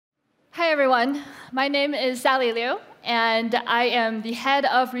everyone. My name is Sally Liu, and I am the head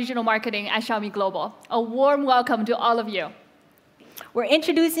of regional marketing at Xiaomi Global. A warm welcome to all of you. We're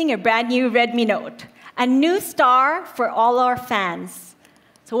introducing a brand new Redmi Note, a new star for all our fans.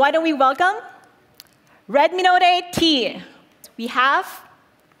 So why don't we welcome Redmi Note 8T. We have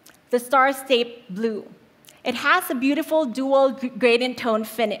the star-shaped blue. It has a beautiful dual gradient tone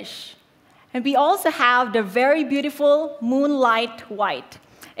finish. And we also have the very beautiful moonlight white.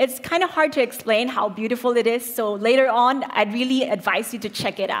 It's kind of hard to explain how beautiful it is, so later on, I'd really advise you to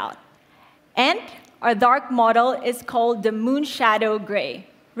check it out. And our dark model is called the Moon Shadow Gray.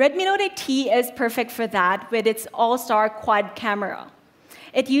 Redmi Note 8T is perfect for that with its all-star quad camera.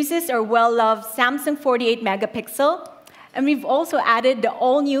 It uses our well-loved Samsung 48 megapixel, and we've also added the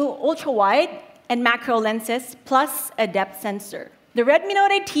all-new ultra-wide and macro lenses, plus a depth sensor. The Redmi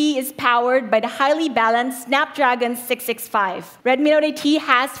Note 8T is powered by the highly balanced Snapdragon 665. Redmi Note 8T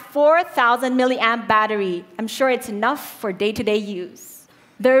has 4,000 milliamp battery. I'm sure it's enough for day-to-day use.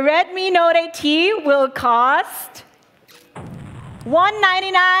 The Redmi Note 8T will cost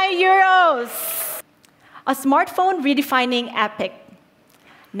 €199. A smartphone redefining epic.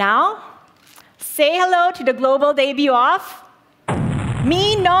 Now, say hello to the global debut of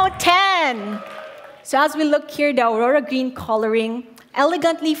Mi Note 10. So as we look here, the Aurora green coloring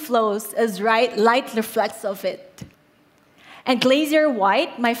elegantly flows as light reflects of it. And Glacier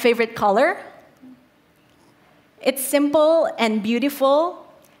white, my favorite color. It's simple and beautiful,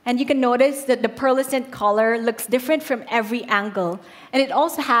 and you can notice that the pearlescent color looks different from every angle. And it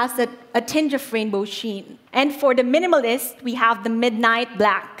also has a tinge of rainbow sheen. And for the minimalist, we have the midnight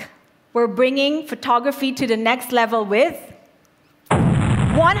black. We're bringing photography to the next level with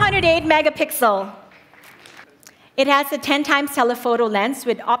 108 megapixel. It has a 10 times telephoto lens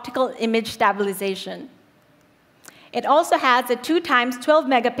with optical image stabilization. It also has a 2 times 12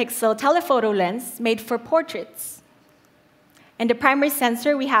 megapixel telephoto lens made for portraits. And the primary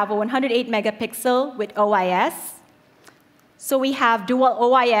sensor, we have a 108 megapixel with OIS. So we have dual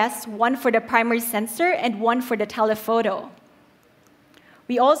OIS, one for the primary sensor and one for the telephoto.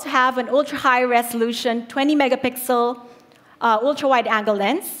 We also have an ultra-high resolution 20 megapixel ultra-wide angle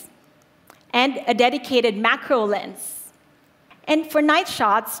lens, and a dedicated macro lens. And for night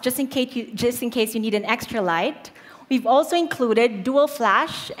shots, just in case you need an extra light, we've also included dual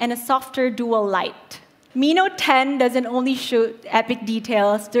flash and a softer dual light. Mi Note 10 doesn't only shoot epic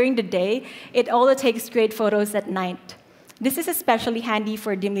details during the day, it also takes great photos at night. This is especially handy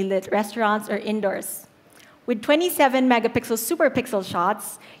for dimly lit restaurants or indoors. With 27 megapixel super pixel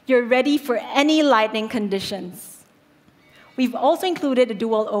shots, you're ready for any lighting conditions. We've also included a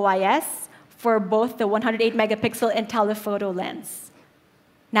dual OIS for both the 108 megapixel and telephoto lens.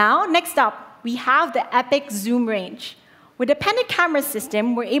 Now, next up, we have the epic zoom range. With the Panda camera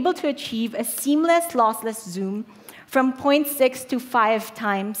system, we're able to achieve a seamless, lossless zoom from 0.6 to 5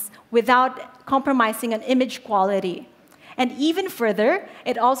 times without compromising on image quality. And even further,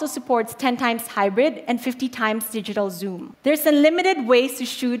 it also supports 10 times hybrid and 50 times digital zoom. There's unlimited ways to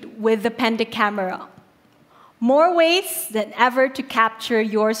shoot with the Panda camera. More ways than ever to capture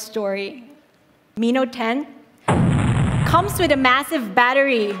your story. Mi Note 10 comes with a massive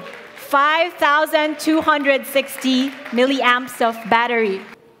battery, 5,260 milliamps of battery.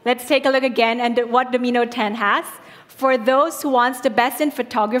 Let's take a look again at what the Mi Note 10 has. For those who want the best in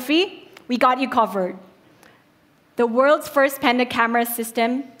photography, we got you covered. The world's first Panda camera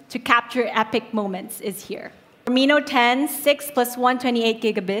system to capture epic moments is here. Mi Note 10, 6 plus 128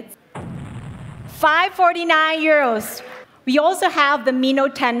 gigabits, €549. We also have the Mi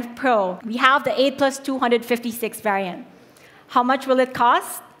Note 10 Pro. We have the 8 plus 256 variant. How much will it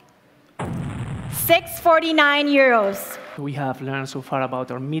cost? €649. We have learned so far about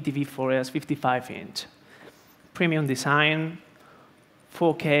our Mi TV 4S 55-inch. Premium design,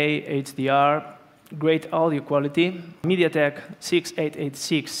 4K HDR, great audio quality, MediaTek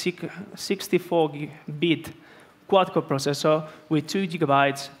 6886 64-bit quad-core processor with 2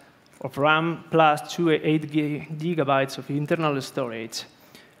 gigabytes of RAM plus 8 gigabytes of internal storage.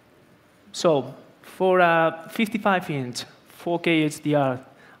 So for a 55-inch 4K HDR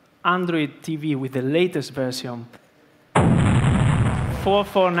Android TV with the latest version,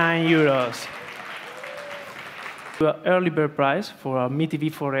 €449. The early bird price for our Mi TV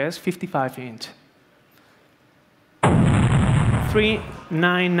 4S 55-inch,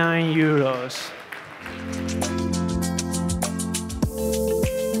 €399.